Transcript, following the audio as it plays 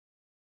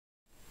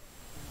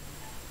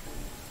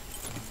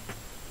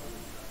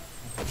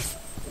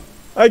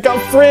I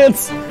got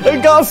France! I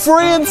got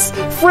France!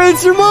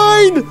 France, you're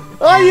mine!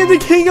 I am the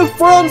king of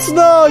France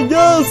now!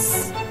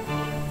 Yes!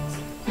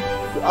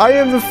 I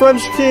am the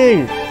French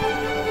king!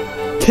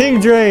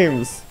 King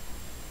James!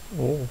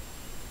 Oh.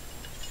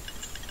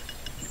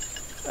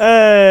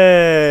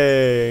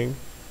 Hey!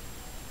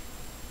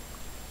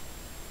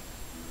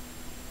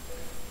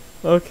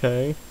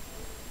 Okay.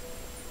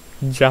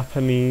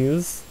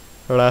 Japanese.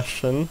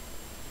 Russian.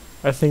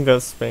 I think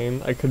that's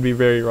Spain. I could be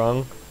very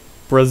wrong.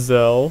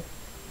 Brazil.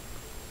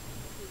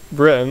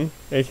 Britain,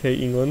 aka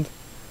England.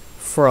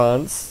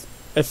 France.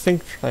 I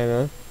think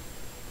China.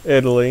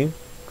 Italy.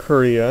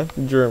 Korea.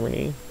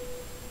 Germany.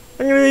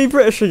 I'm gonna be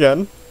British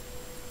again.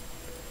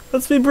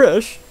 Let's be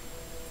British.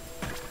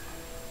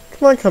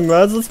 Come on,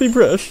 comrades, let's be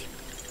British.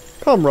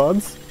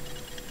 Comrades.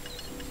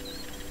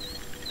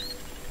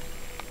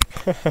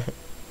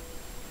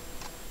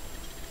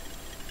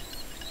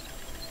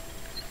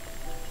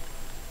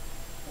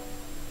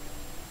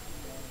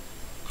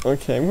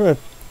 Okay, I'm gonna...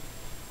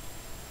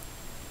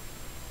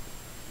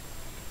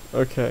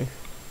 Okay.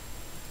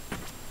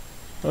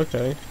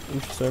 Okay,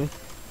 interesting.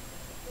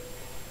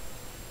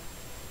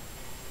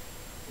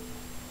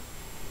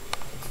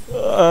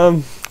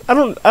 I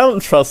don't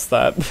trust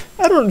that.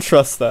 I don't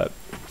trust that.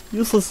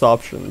 Useless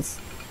options.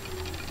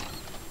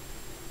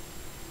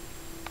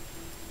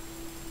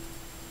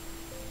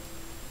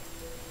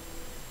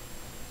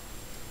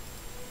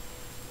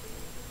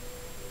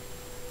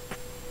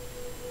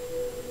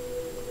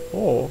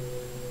 Oh.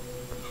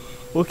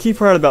 We'll keep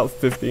her at about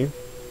 50.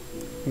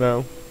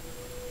 No.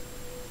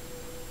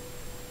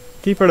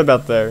 Keep her at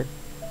about there.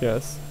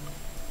 Yes.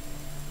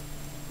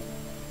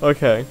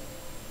 Okay.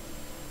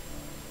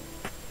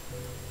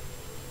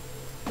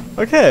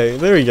 Okay,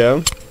 there we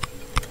go.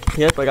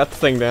 Yep, I got the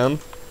thing down.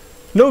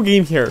 No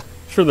game here.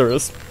 Sure there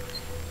is.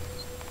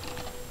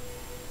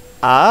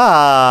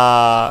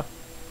 Ah.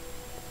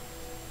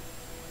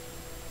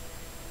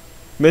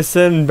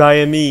 Missing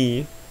by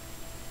me.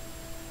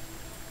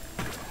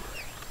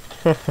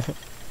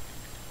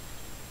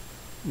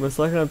 Most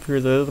likely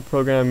appears edit the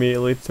program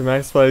immediately to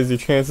maximize your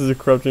chances of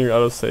corrupting your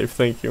autosave.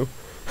 Thank you.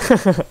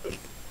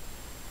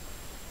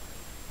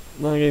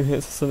 Non-game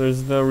hit system,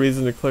 there's no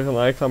reason to click on the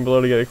icon below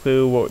to get a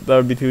clue. What, that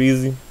would be too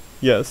easy?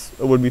 Yes,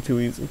 it would be too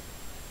easy.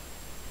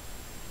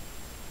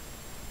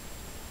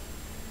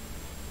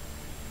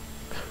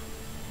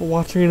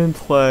 Watching him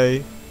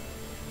play.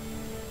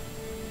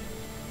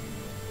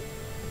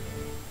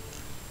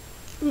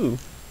 Ooh.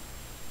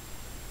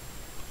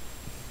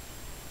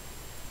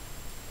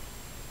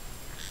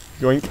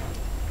 Yoink.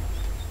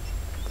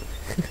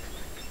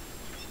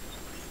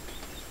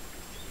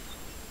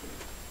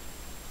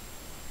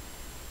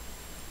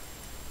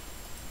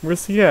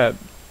 Where's he at?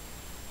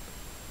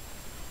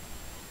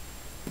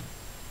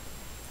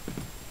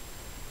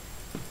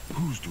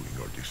 Who's doing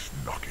all this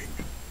knocking?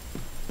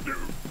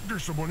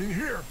 There's someone in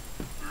here.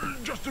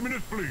 Just a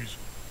minute, please.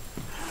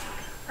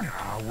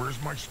 Ah,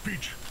 where's my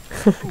speech?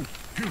 Oh,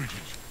 here it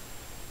is.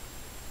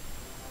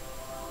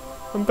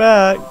 I'm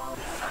back.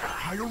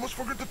 I almost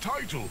forgot the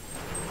title.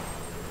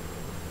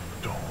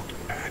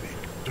 Don't panic.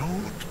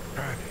 Don't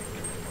panic.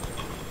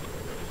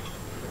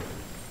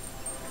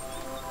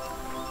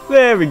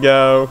 There we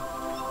go.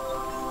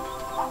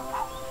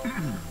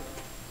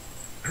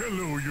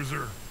 Hello,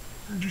 user.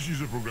 This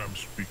is a program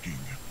speaking.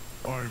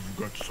 I've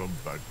got some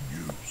bad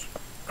news.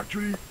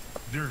 Actually,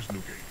 there's no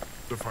game.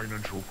 The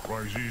financial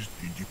crisis,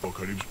 the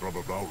apocalypse, blah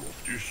blah blah, all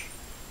of this.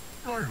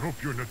 I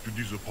hope you're not too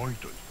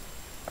disappointed.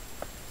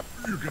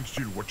 You can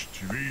still watch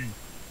TV,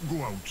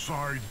 go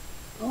outside,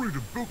 read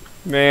a book.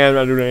 Man, I'm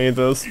not doing any of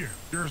those. Yeah,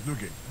 there's no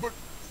game. But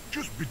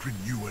just between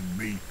you and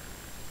me,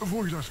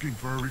 avoid asking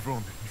for a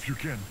refund if you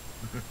can.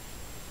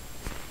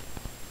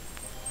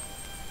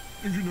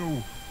 And you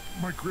know,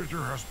 my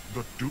creator has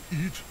got to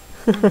eat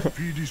and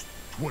feed his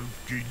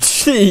 12 kids.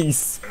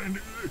 Jeez. And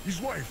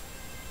his wife,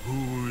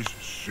 who is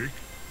sick.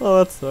 Oh,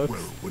 that sucks. Well,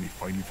 when he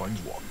finally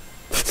finds one.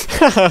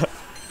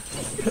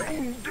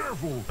 Oh,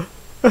 careful!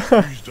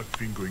 What is that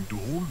thing going to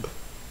hold?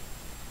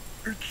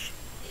 It's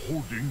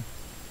holding.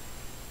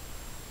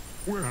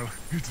 Well,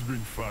 it's been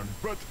fun,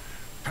 but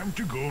time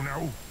to go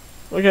now.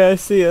 Okay, I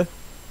see ya.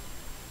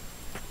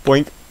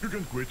 Boink. You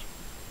can quit.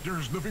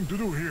 There's nothing to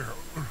do here.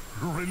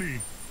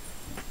 Really.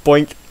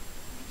 Boink.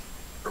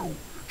 Oh,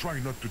 try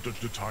not to touch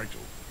the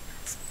title.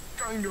 It's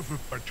kind of a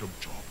patch-up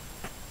job.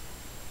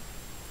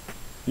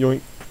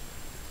 Yoink.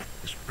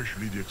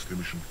 Especially the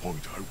exclamation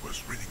point. I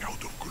was running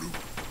out of glue.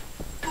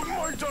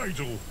 My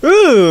title!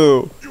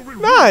 Ooh! You will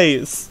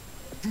Nice!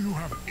 Do you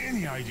have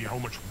any idea how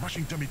much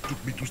mashing time it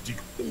took me to stick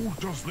all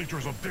those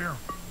letters up there?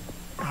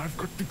 I've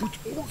got to put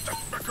all that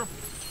back up.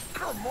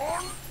 Come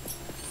on!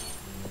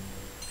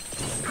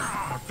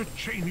 Ah, the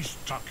chain is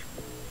stuck.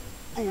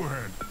 Go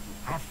ahead.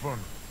 Have fun.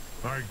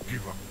 I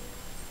give up.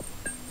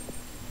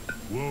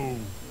 Whoa,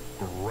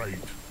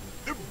 great.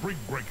 The Brick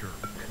Breaker.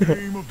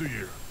 Game of the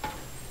year.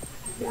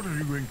 What are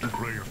you going to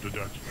play after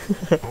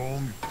that?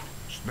 Pong?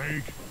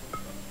 Snake?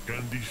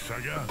 Candy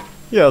Saga?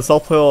 Yes, I'll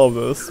play all of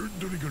this.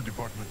 The legal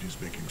department is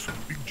making some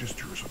big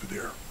gestures over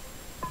there.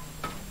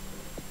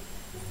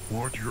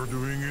 What you're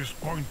doing is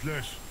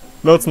pointless.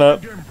 No, it's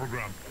not. Game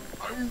program.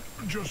 I'm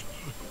just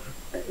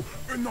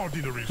an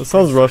ordinary. That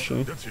sounds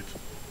Russian. That's it.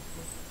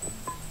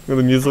 With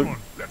the music. Come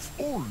on, let's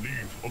all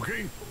leave,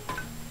 okay?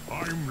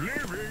 I'm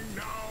leaving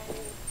now.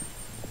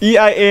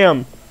 I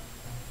am.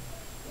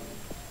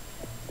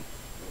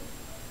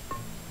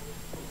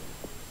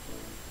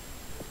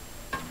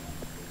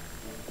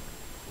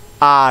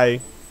 I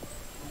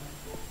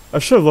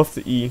should have left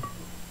the E.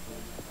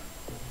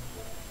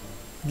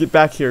 Get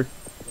back here.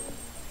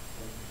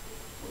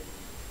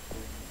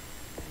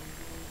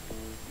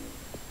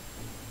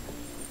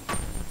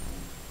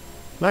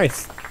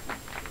 Nice.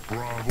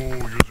 Bravo,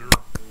 user.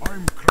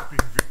 I'm clapping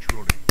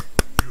victory.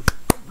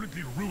 You've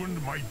completely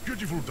ruined my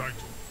beautiful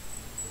title.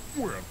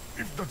 Well,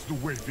 if that's the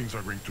way things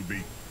are going to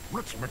be,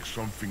 let's make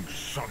something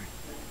solid.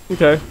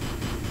 Okay.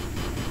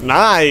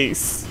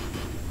 Nice.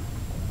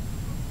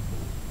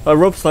 A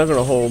rope's not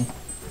gonna hold.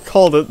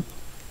 Called it.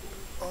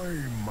 I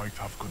might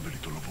have gone a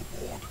little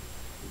overboard.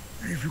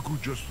 If you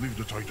could just leave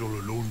the title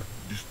alone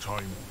this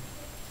time.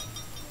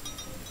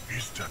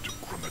 Is that a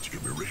grammatic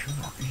aberration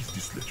or is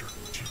this letter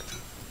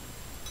tilted?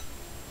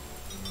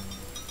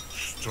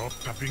 Stop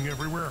tapping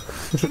everywhere.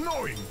 It's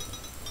annoying.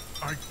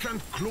 I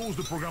can't close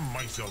the program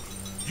myself.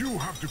 You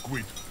have to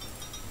quit.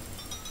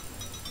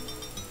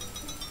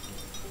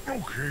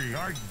 Okay,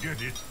 I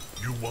get it.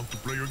 You want to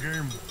play a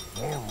game?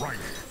 All right.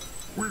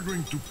 We're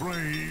going to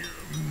play,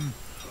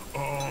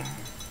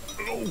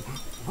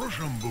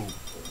 Russian Boo.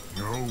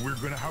 No, we're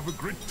gonna have a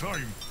great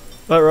time.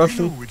 That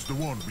Russian? No, it's the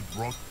one with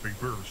rock,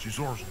 paper,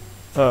 scissors.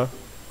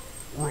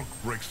 Rock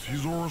breaks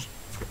scissors.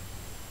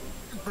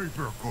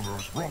 Paper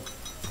covers rock.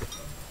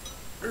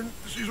 And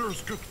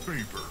scissors cut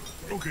paper.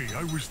 Okay,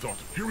 I will start.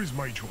 Here is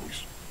my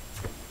choice.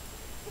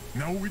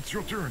 Now it's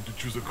your turn to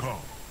choose a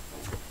card.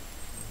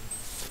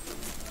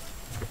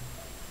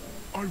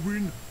 I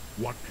win.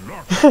 What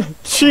luck.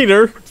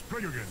 Cheater. Let's play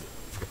again.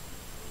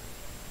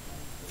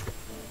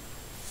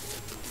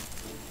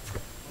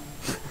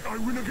 I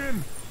win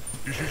again.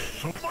 This is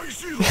so my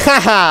season.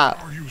 Haha.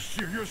 Are you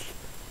serious?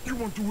 You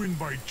want to win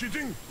by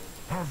cheating?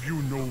 Have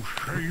you no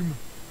shame?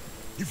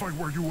 If I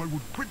were you, I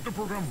would quit the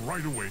program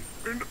right away.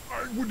 And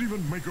I would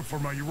even make up for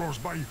my errors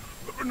by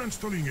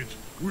uninstalling it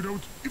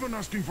without even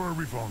asking for a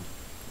refund.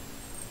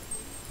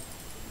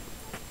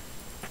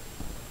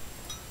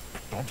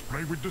 Don't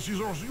play with the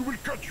scissors, you will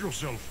cut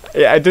yourself.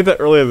 Yeah, I did that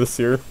earlier this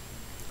year.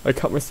 I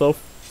cut myself.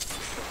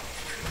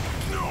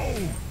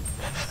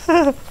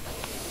 No!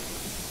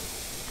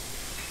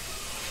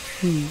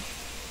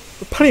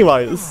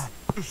 Pennywise.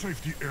 The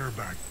safety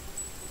airbag.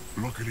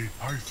 Luckily,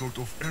 I thought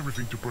of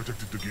everything to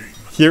protect the game.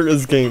 Here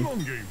is game.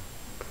 Non-game.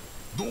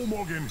 No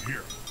more game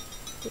here.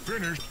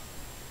 Finished.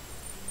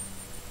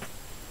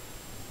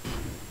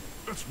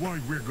 That's why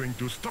we're going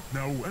to stop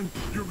now and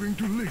you're going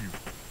to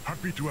leave.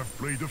 Happy to have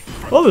played a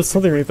Oh, there's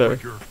something right there.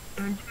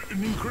 And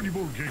an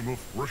incredible game of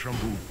Russian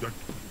Boo that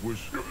was...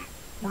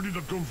 Where did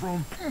that come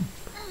from?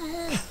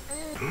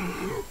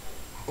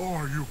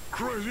 Are you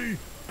crazy?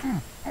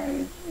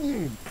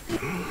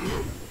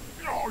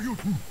 Are you...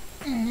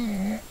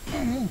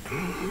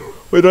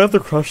 Wait, do I have to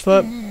crush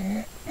that?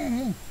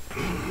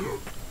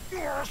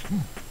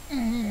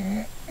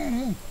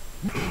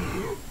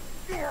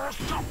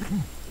 Stop!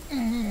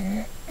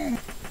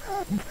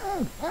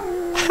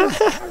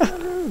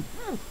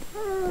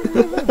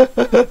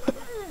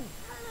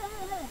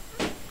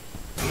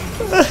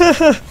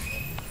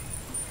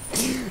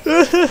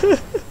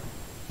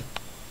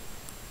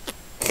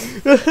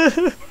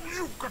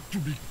 You've got to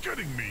be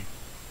kidding me!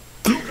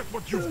 Look at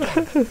what you've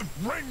done!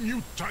 A brand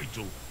new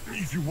title!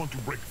 If you want to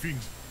break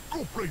things,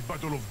 go play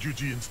Battle of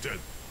Duty instead!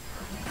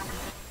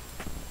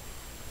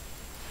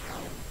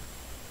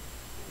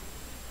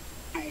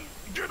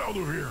 Get out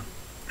of here!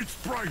 It's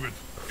private!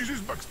 This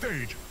is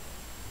backstage!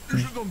 You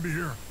shouldn't be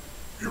here!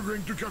 You're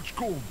going to catch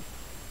cold!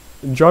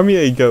 Draw me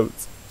a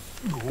goat.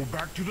 Go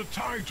back to the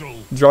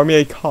title! Draw me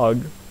a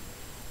cog.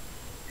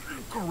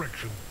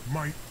 Correction,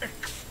 my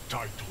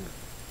ex-title.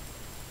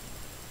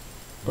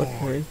 Okay.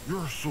 Boy,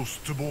 you're so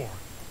stubborn.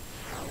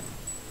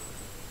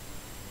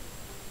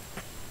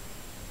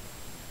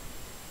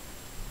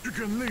 You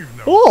can leave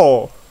now.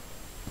 Oh!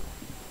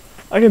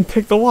 I can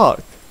pick the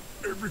lock.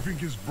 Everything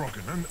is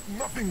broken and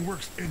nothing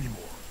works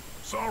anymore.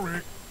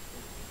 Sorry.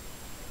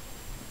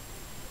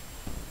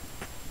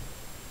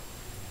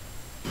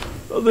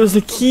 Oh, there's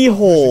a Sitting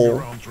keyhole.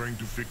 around trying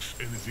to fix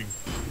anything.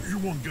 You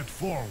won't get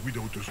far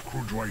without a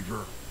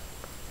screwdriver.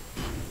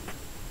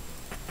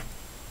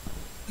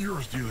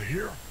 You're still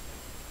here?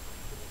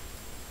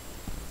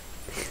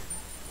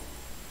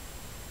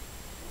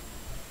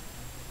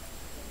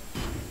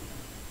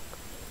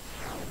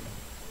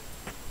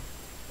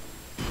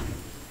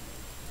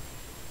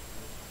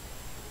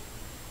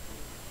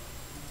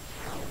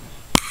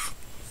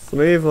 So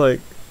maybe if,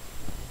 like...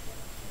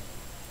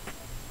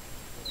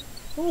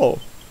 Oh.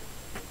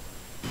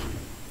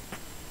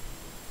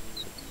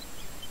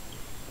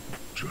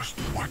 Just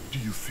what do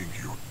you think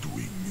you're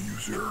doing,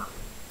 user?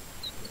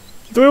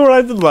 Doing what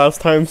I did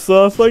last time,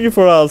 so thank you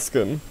for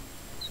asking.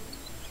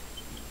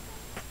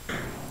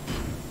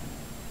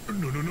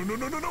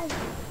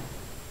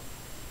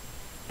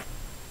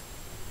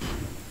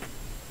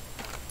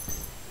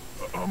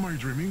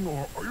 dreaming,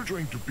 or are you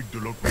trying to pick the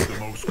lock with the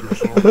mouse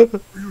cursor?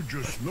 You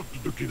just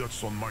knocked the key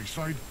that's on my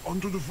side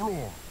onto the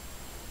floor.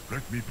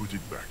 Let me put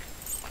it back.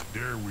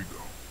 There we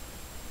go.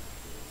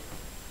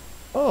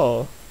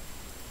 Oh.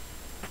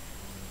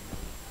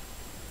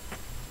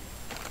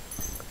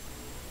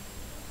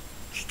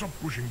 Stop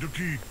pushing the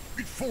key.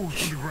 It falls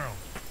to the ground.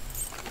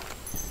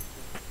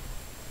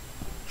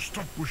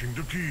 Stop pushing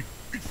the key.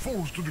 It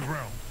falls to the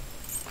ground.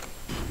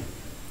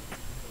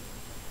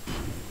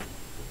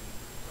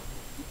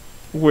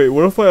 Wait,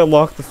 what if I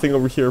unlock the thing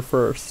over here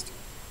first?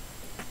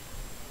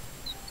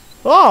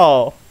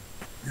 Oh!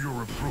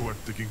 You're a pro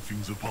at taking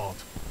things apart.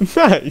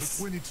 Nice!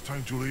 But when it's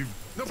time to leave,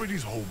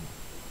 nobody's home.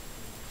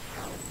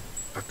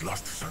 That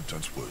last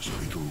sentence was a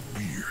little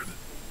weird.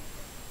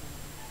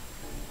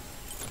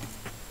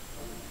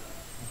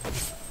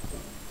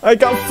 I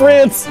got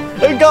France!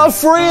 I got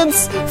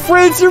France!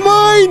 France, you're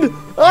mine!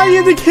 I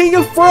am the king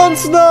of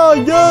France now!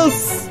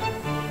 Yes!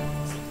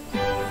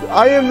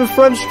 I am the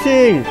French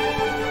king!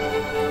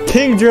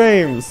 King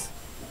James!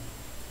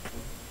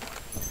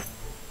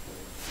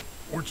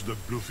 What's that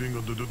blue thing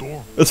under the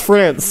door? It's I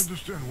France! don't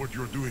understand what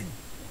you're doing.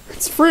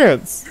 It's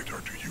France!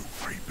 Neither do you,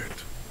 I bet.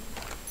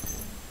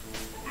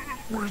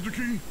 Where's the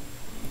key?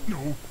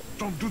 No,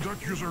 don't do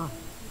that, user.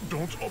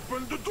 Don't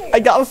open the door. I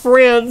got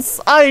France!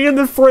 I am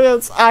the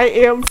France! I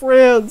am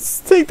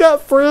France! Take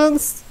that,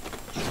 France!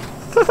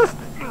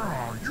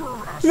 Your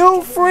ass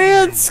No,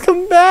 France!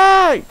 Come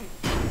back!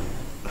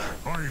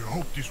 I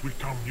hope this will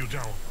calm you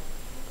down.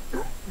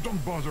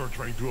 Don't bother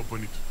trying to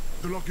open it.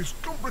 The lock is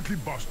completely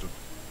busted.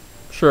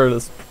 Sure it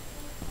is.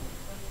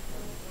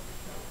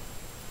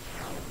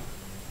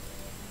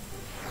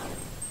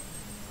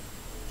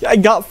 Yeah, I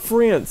got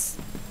France!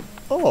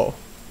 Oh.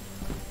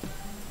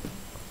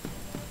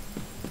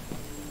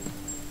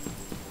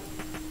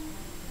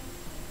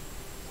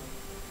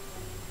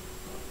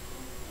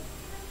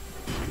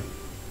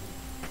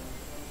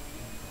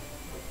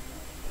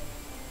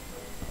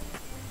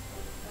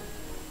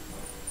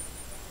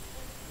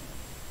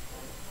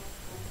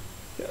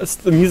 Yes,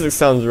 the music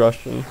sounds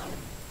Russian.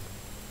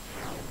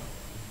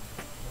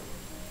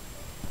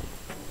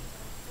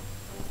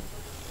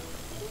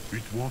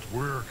 It won't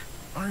work.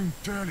 I'm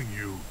telling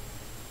you.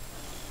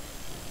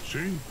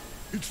 See?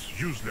 It's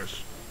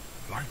useless.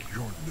 Like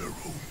your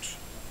neurons.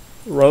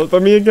 Run it by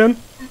me again?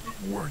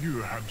 Were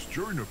you a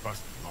hamster in a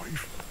past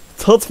life?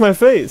 Tilts my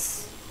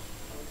face.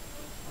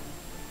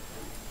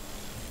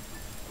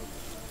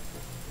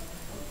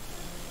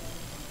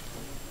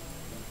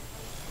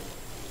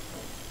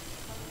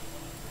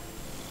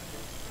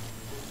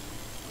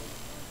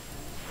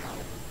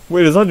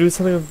 Wait, does that do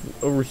something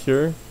over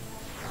here?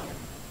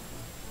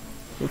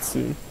 Let's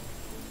see.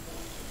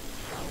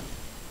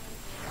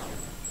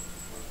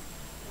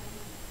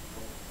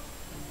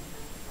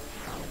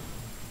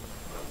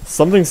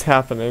 Something's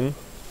happening.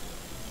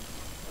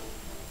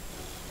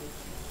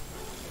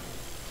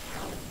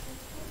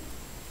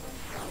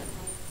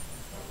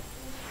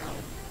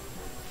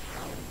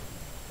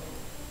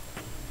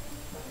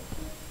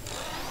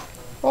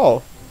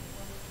 Oh.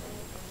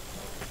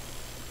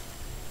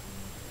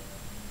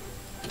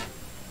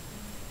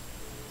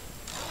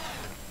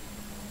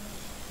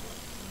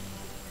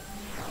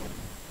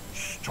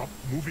 Stop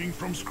moving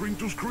from screen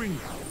to screen.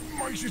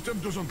 My system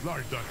doesn't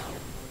like that.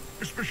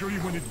 Especially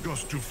when it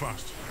goes too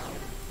fast.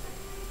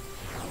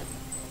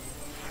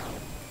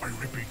 I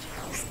repeat,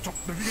 stop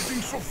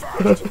navigating so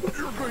fast.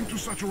 You're going to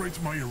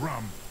saturate my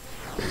RAM.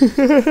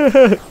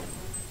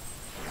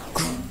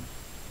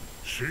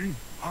 See?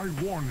 I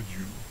warned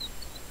you.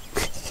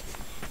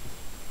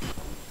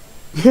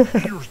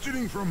 You're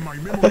stealing from my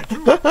memory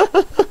too?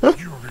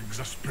 You're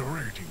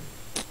exasperating.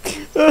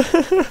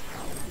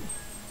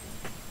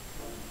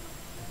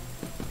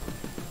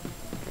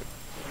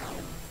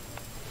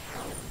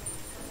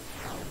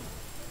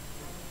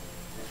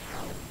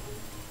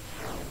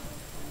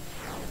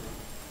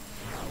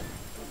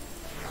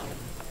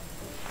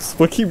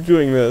 So keep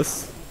doing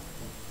this.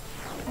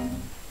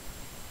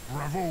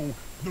 Bravo!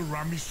 The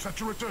RAM is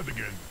saturated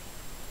again.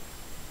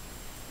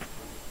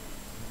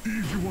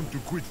 If you want to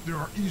quit, there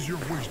are easier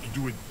ways to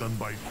do it than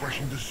by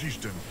crashing the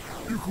system.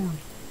 You could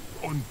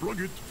unplug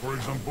it, for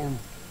example.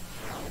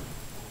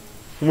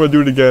 I'm gonna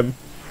do it again.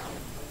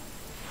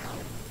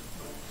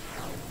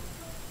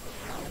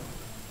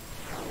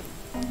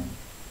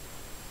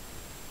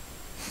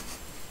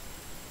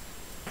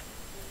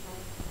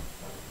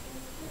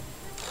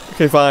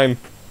 Okay, fine.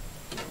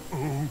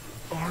 Oh,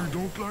 I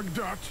don't like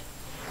that.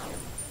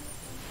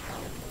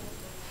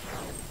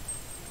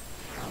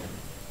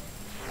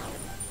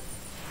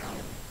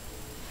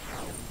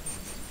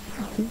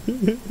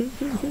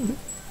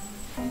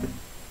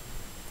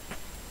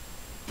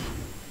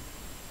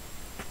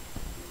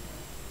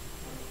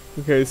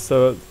 Okay,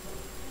 so it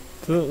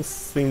doesn't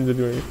seem to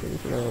do anything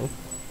for now.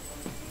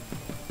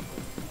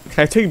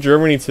 Can I take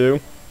Germany too?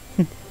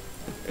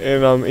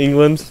 And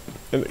England?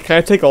 And can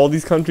I take all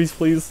these countries,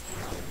 please?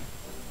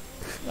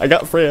 I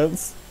got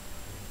France.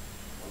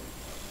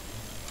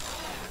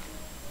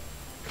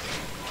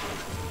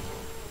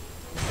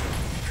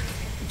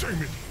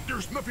 Damn it! There's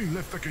There's nothing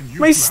left I can use.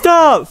 My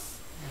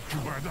stuff! Too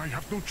bad I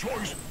have no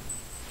choice.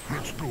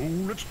 Let's go,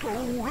 let's go,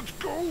 let's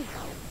go!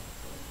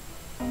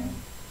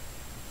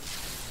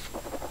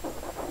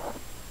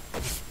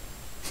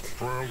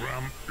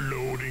 Program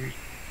loading.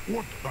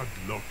 What bad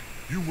luck.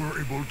 You were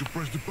able to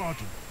press the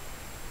button.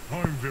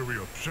 I'm very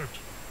upset.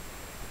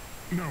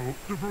 Now,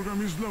 the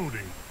program is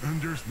loading,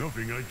 and there's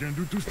nothing I can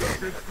do to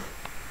stop it.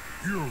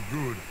 You're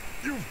good.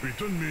 You've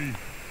beaten me.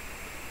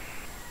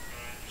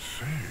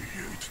 Say,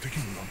 it's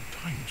taking a long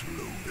time to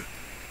load.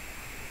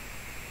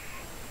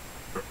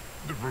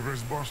 The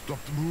progress bar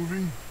stopped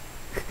moving.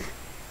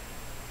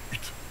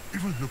 It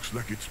even looks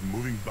like it's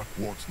moving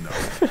backwards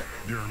now.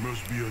 There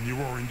must be an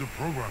error in the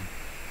program.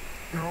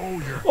 Oh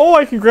yeah. Oh,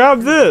 I can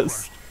grab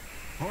this!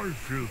 I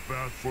feel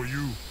bad for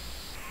you.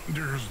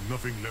 There's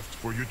nothing left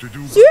for you to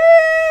do.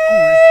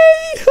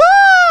 Yay!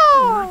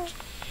 Ah!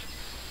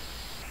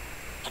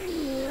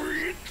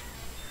 Quit.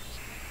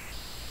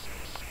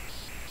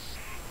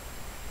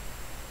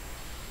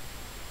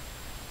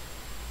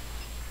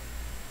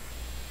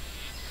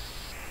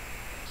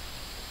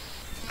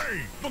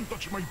 Hey, don't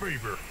touch my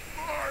paper.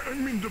 I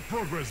mean the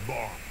progress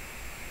bar.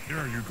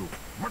 There you go.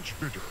 Much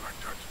better like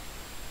that.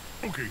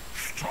 Okay,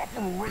 stop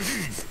already.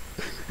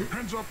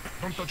 Hands up.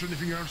 Don't touch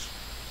anything else.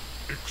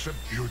 Except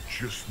you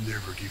just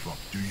never give up,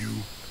 do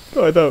you?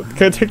 No, I don't.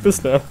 Can't take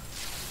this now.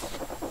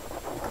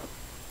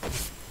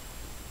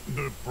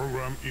 The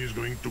program is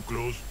going to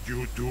close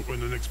due to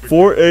an unexpected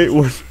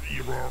 481.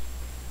 error.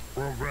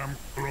 Program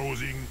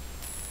closing.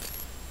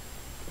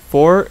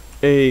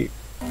 4-8.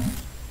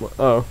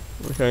 Oh,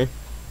 okay.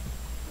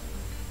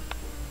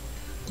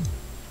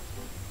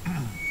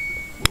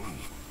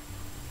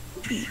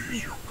 This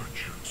is your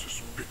conscience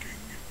speaking.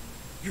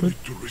 You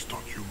need to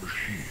restart your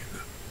machine.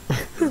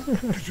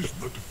 This is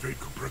not a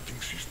fake operating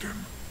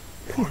system.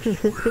 I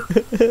swear.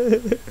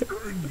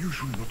 And you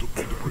should not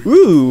obey the private.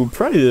 Ooh,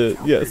 private.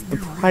 Yes, the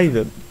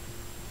private.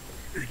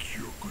 It's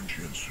your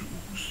conscience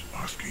who's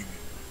asking.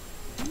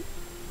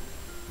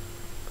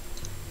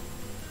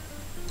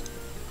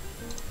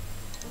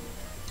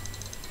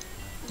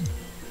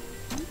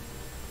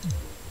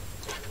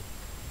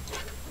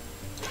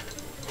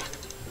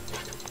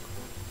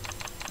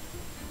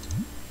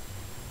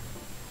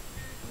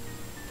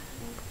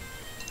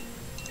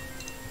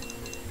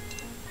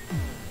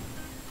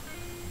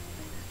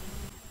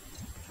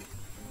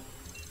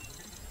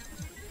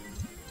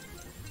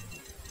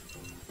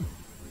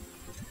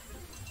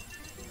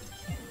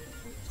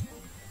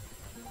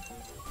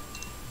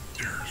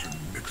 There's an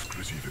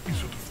exclusive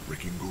episode of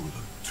Breaking Good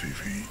on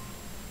TV,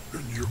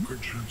 and your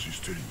conscience is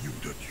telling you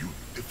that you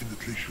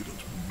definitely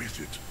shouldn't miss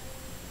it.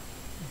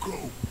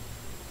 Go.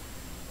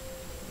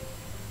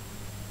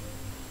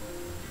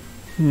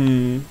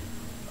 I'm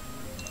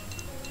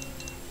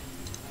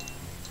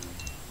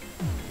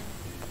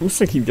just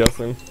gonna keep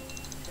guessing.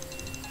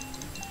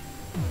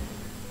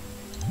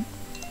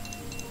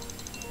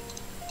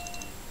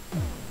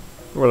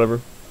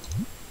 Whatever.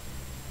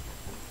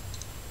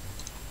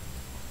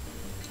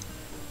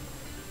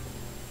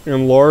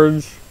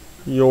 Enlarge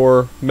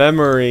your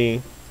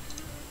memory.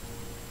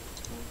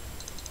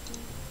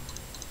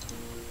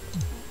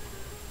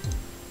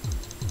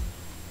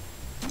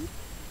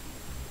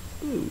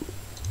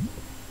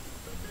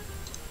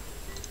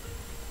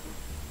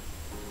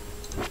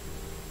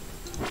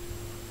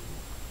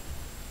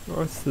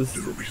 What's this?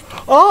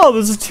 Oh,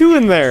 there's a 2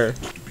 in there.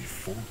 To be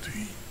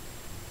faulty.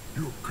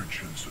 Your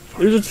conscience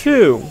There's a advises 2. you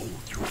to hold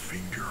your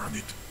finger on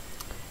it.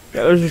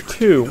 Yeah, there's a Never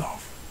 2. turn it off.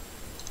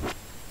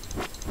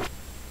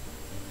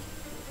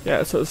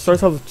 Yeah, so it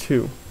starts out with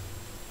 2.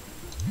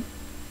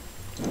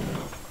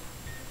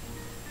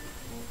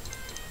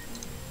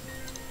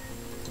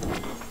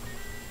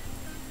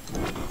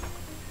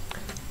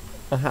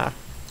 Aha.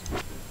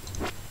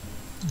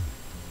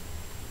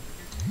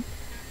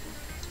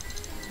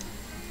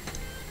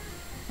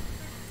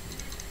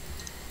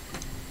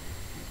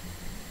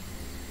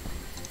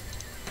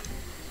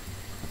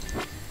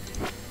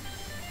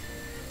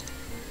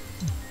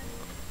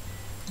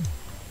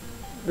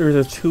 There's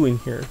a 2 in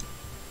here.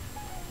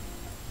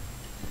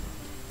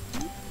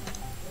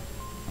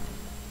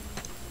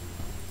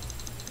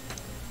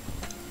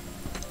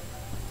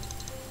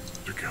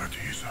 The cat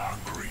is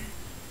hungry.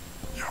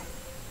 Meow.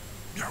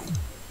 Meow.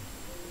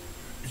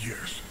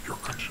 Yes, your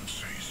conscience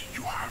says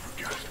you have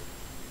a cat,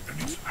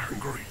 and it's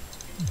hungry.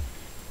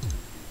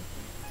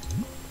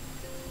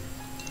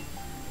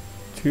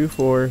 2,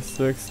 4,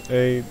 6,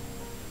 8,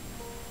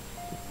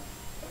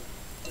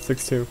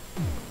 6, 2.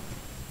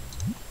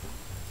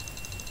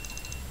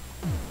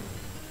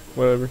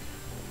 Whatever.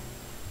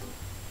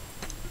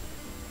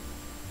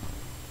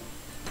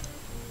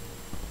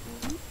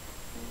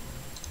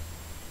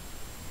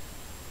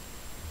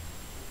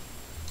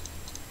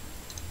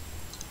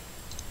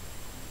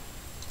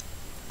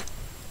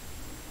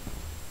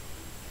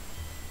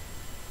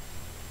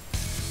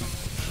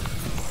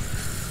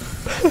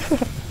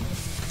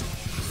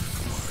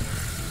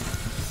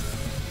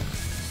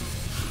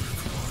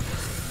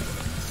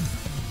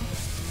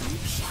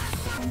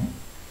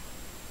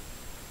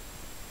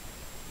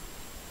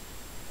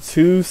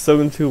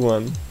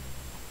 2721.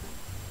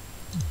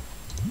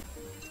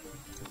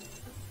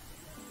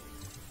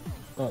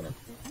 Oh.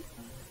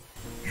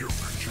 Your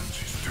conscience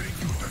is telling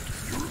you that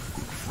you're a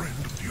good friend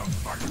of the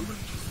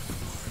environment.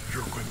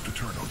 You're going to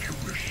turn off your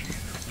machine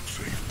to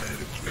save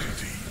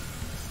electricity.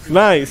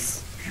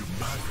 Nice.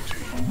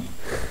 Humanity.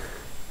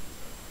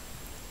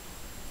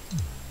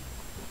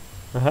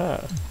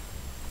 Aha.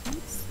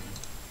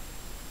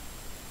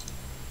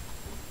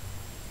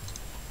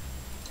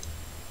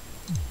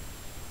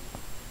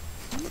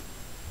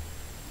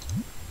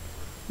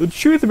 The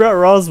truth about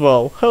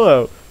Roswell.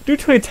 Hello. Due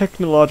to a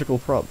technical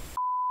problem,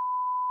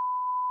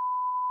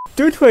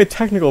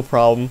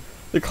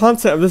 the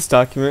content of this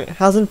document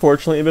has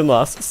unfortunately been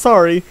lost.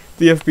 Sorry,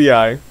 the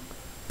FBI.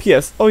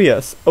 P.S. Oh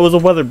yes, it was a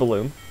weather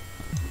balloon.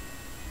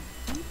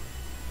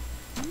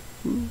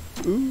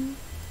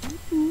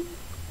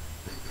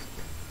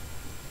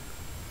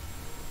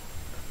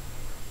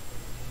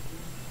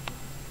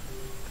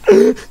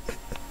 You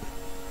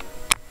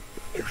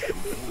should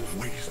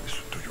always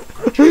listen to your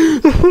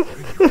conscience.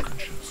 When your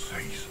conscience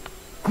says,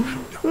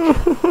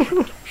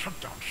 shut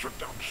down, shut down, shut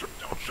down, shut down, shut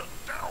down, shut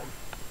down.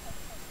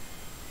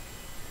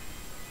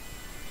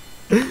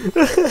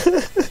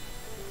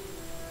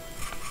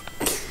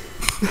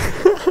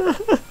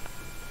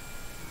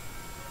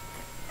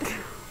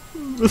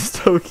 Miss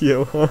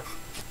Tokyo, huh?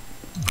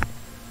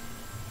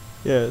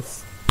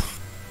 Yes.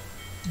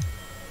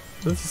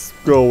 Let's just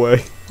go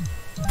away.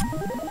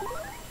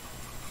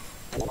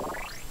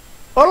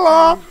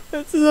 Hola!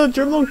 This is a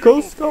German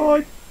Coast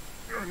Guard!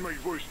 And my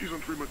voice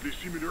isn't remotely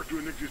similar to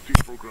an existing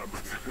program.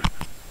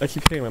 I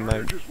keep hitting my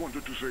I mic. just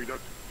wanted to say that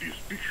these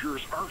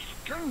pictures are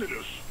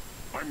scandalous.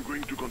 I'm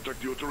going to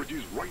contact the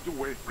authorities right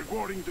away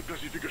regarding the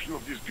classification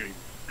of this game.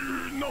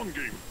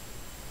 Non-game.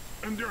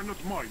 And they are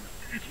not mine.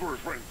 It's for a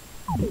friend.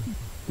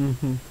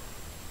 Mm-hmm.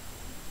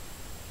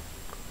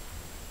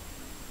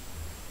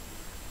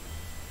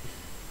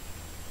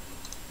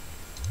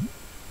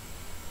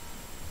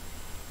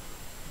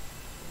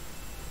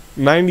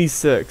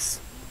 $96.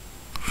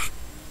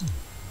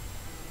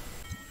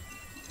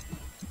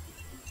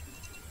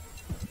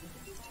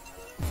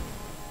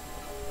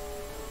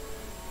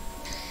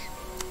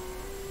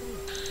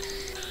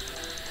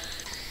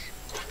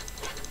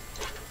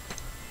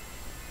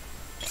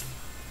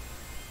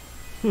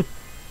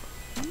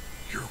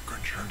 Your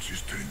conscience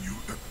is telling you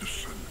that the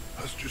sun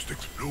has just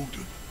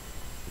exploded.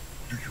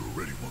 Do you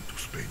really want to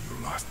spend your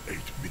last 8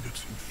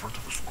 minutes in front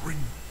of a screen?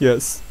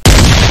 Yes.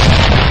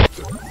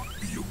 That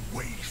would be a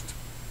waste.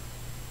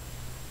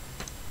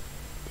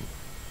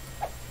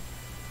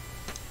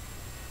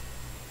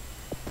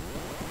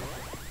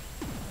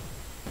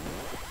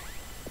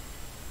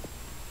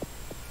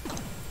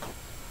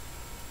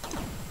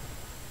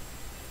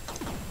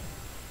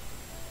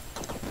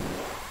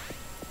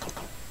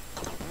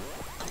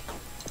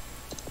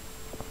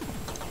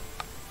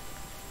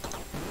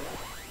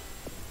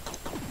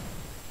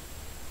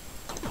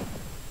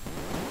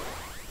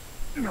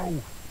 No,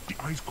 the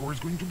ice core is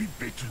going to be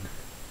bitten.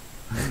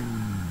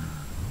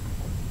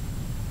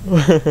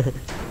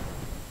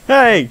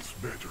 Hey! It's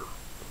better.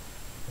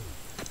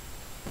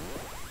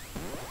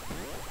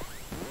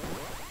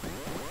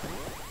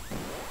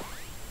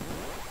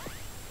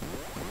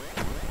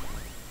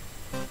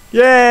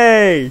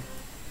 Yay!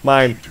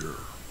 Mine.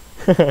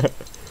 Cheater.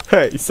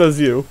 Hey, says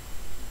you.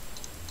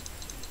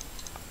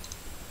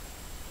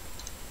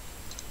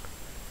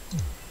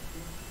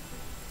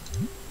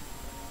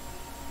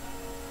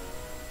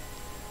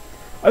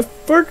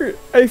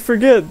 I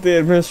forget the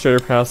administrator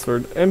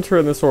password. Enter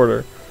in this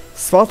order.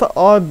 Spot the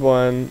odd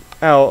one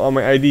out on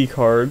my ID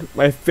card.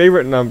 My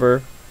favorite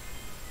number.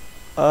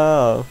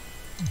 Oh.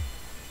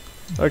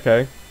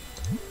 Okay.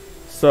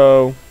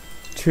 So,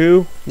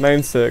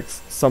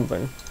 296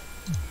 something.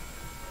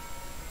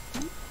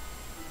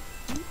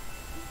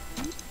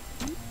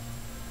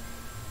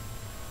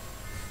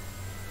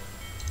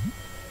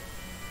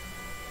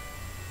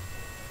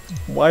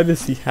 Why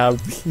does he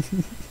have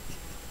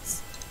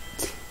these?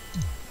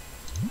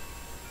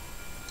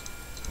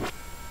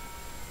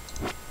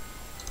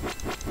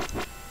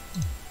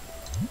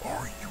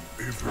 Are you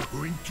ever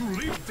going to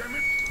leave, damn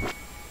it?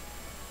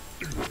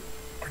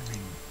 I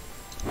mean,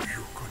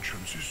 your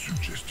conscience is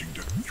suggesting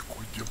that you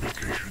quit the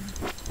application.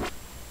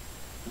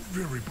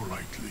 Very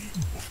politely,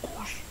 of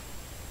course.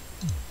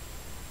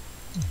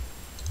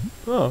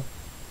 Oh.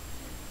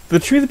 The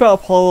truth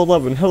about Apollo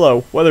 11.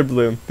 Hello, weather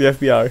balloon, the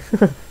FBI.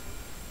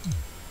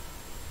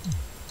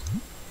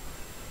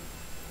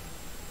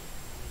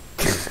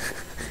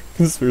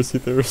 Conspiracy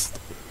theorist.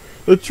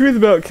 The truth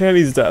about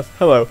Kennedy's death.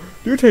 Hello.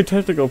 Due to a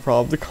technical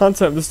problem, the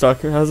content of this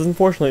document has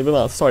unfortunately been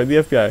lost. Sorry, the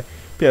FBI.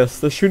 Yes,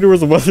 the shooter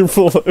was a weather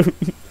balloon.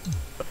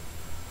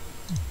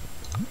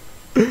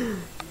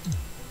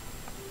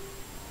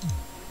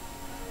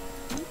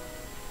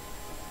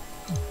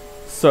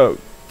 So,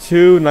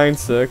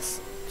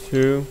 296.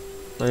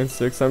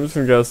 296. I'm just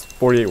gonna guess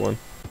 48 one.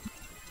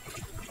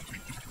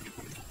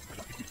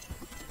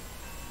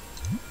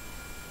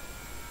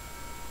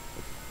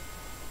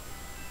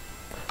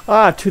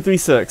 Ah,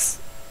 236.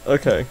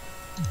 Okay.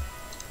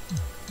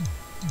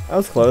 That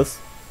was close.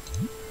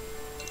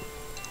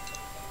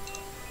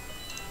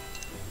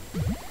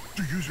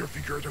 The user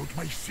figured out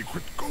my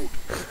secret code.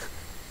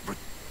 But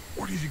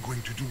what is he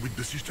going to do with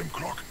the system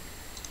clock?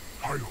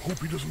 I hope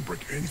he doesn't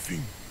break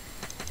anything.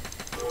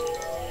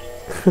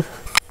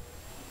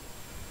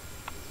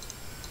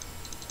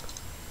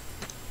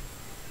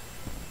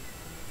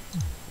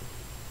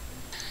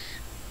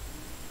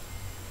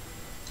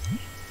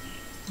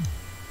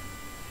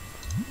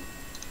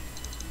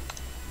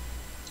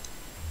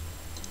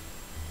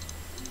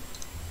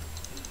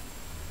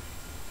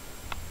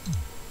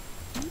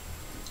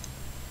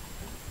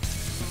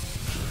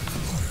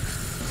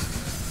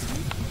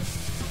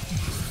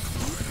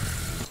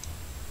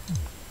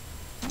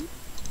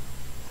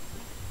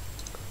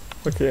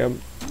 Okay,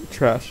 I'm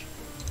trash.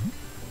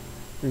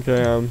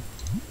 Okay,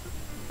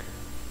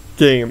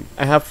 game.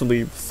 I have to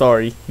leave.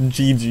 Sorry.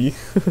 GG.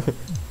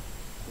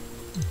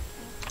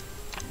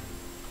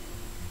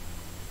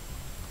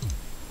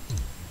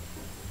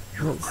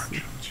 Your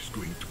conscience is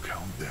going to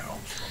count down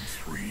from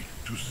 3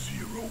 to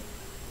 0.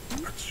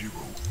 At 0,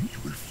 you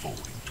will fall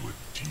into a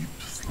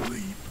deep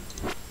sleep.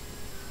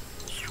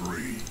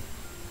 3,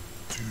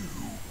 2,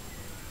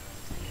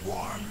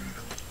 1,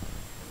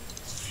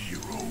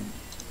 0.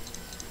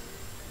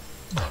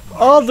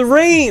 Oh, the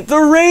rain! The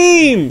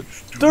rain!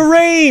 The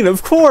rain,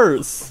 of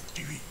course!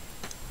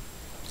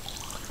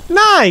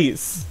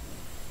 Nice!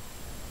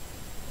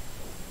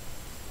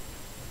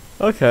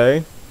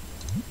 Okay.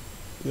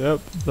 Yep,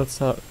 that's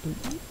how...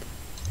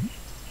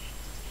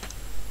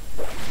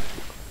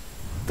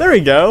 There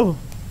we go!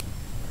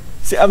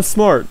 See, I'm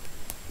smart.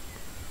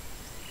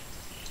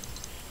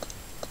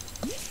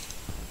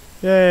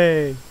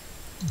 Yay!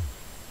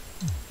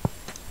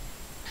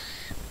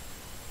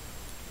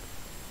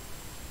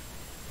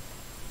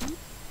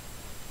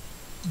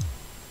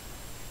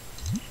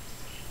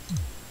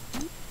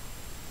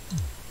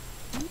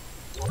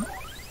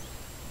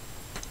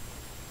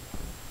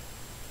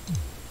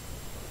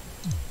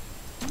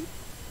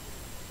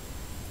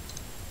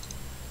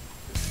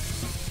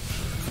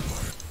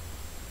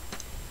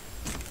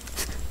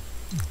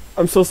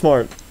 I'm so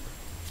smart.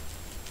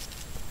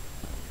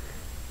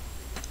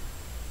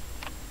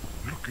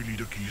 Luckily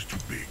the key is too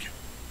big.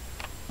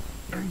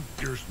 And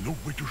there's no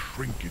way to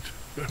shrink it.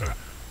 I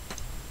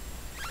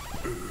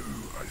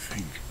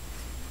think.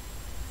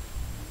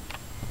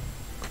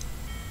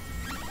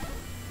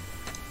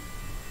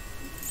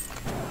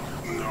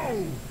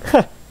 No!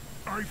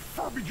 I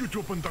forbid you to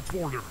open that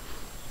folder.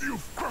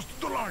 You've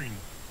crossed the line.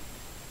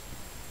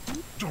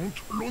 Don't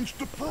launch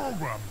the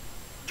program.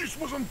 This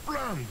wasn't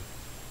planned.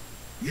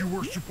 You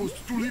were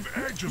supposed to leave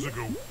ages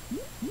ago.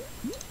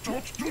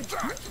 Don't do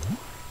that.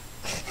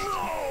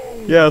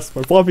 No! Yes,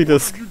 my floppy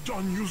disk. What have you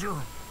done, user?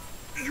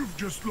 You've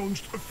just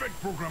launched a fake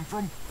program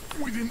from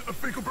within a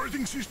fake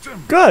operating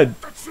system. Good.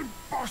 That's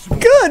impossible.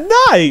 Good,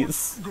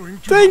 nice.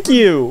 Thank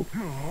you.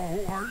 No,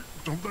 I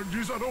don't like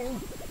this at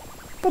all.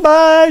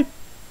 Bye-bye.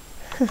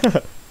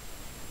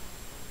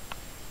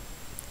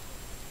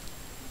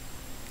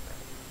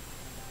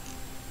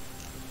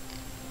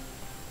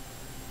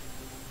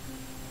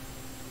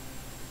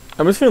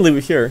 I'm just gonna leave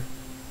it here.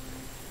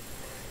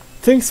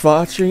 Thanks for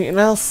watching,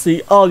 and I'll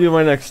see all of you in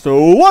my next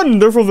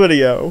wonderful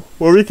video,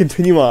 where we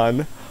continue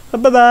on.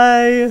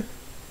 Bye-bye!